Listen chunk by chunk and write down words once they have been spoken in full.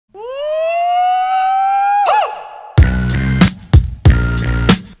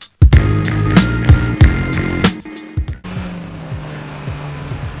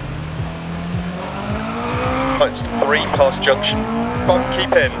past junction. Bump,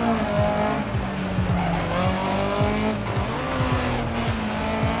 keep in.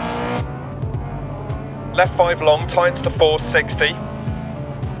 Left 5 long, tightens to 460.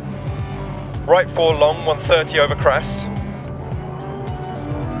 Right 4 long, 130 over crest.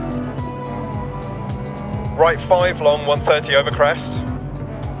 Right 5 long, 130 over crest.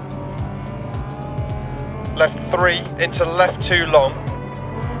 Left 3 into left 2 long.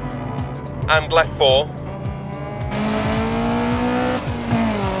 And left 4.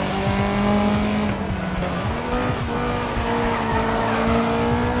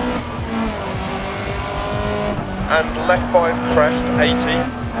 And left 5 crest, 80.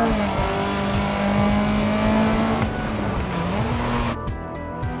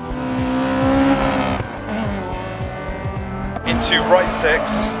 Into right 6,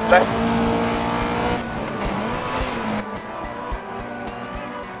 left.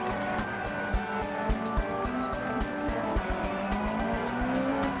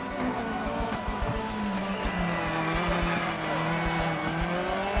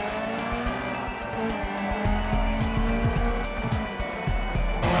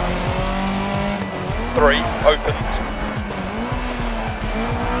 Opens.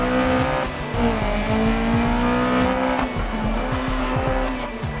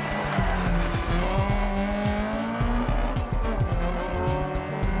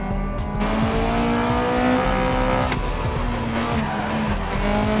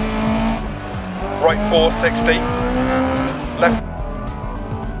 Right 460. Left.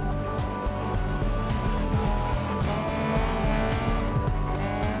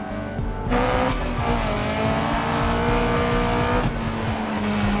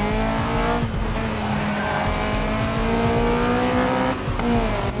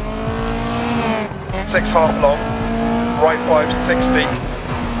 Six half long, right 560.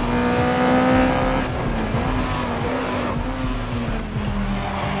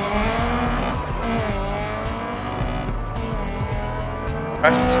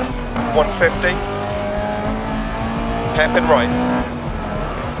 Rest, 150. Hairpin right.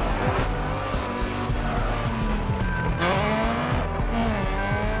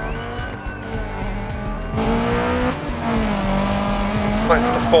 That's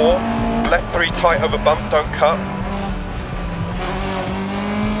the 4. Left 3 tight over bump, don't cut.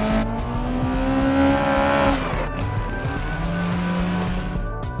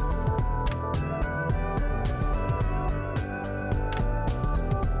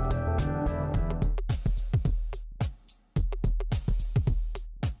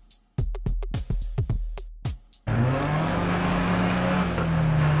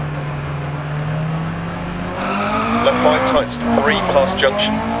 Left 5 tights to 3 past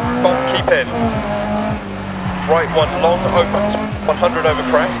junction. Bump, keep in. Right 1 long, opens, 100 over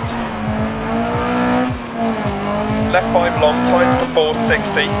crest. Left 5 long, tightens to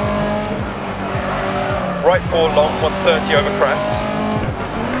 460. Right 4 long, 130 over crest.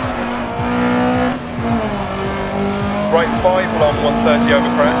 Right 5 long, 130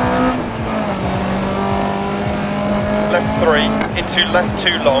 over crest. Left 3, into left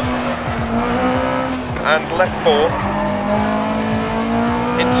 2 long. And left 4.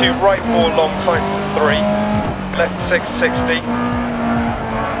 Into right 4 long, tightens to 3, left 660,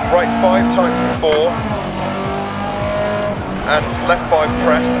 right 5 tightens to 4, and left 5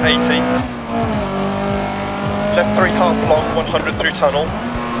 crest, 80, left 3 half long, 100 through tunnel,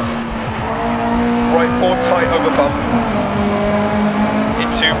 right 4 tight over bump,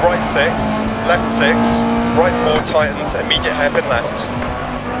 into right 6, left 6, right 4 tightens, immediate hairpin left,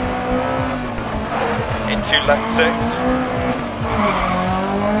 into left 6,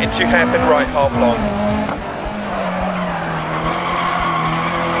 into hairpin right half long.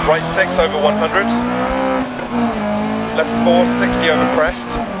 Right 6 over 100. Left 4 60 over crest.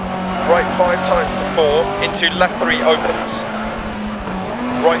 Right 5 times to 4 into left 3 opens.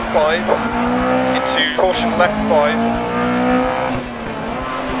 Right 5 into caution left 5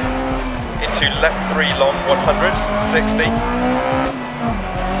 into left 3 long 100 60.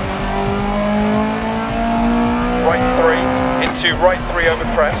 Right 3 into right 3 over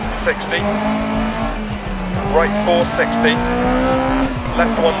crest, 60. Right 460.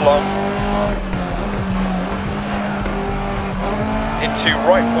 Left 1 long. Into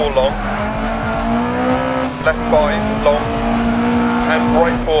right 4 long. Left 5 long. And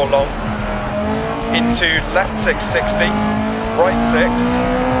right 4 long. Into left 660. Right 6.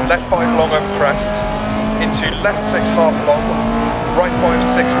 Left 5 long over crest. Into left 6 half long. Right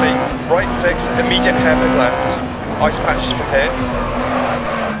 560. Right 6 immediate hairpin left. Ice patches from here,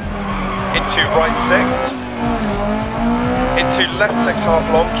 into right 6, into left 6 half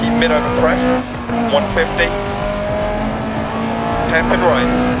long, keep mid over crest, 150, hairpin right.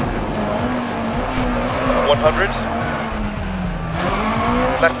 100.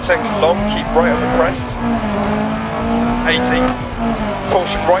 Left 6 long, keep right on the crest. 80.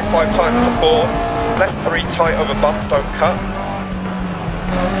 Caution right 5 times to 4. Left 3 tight over bump, don't cut.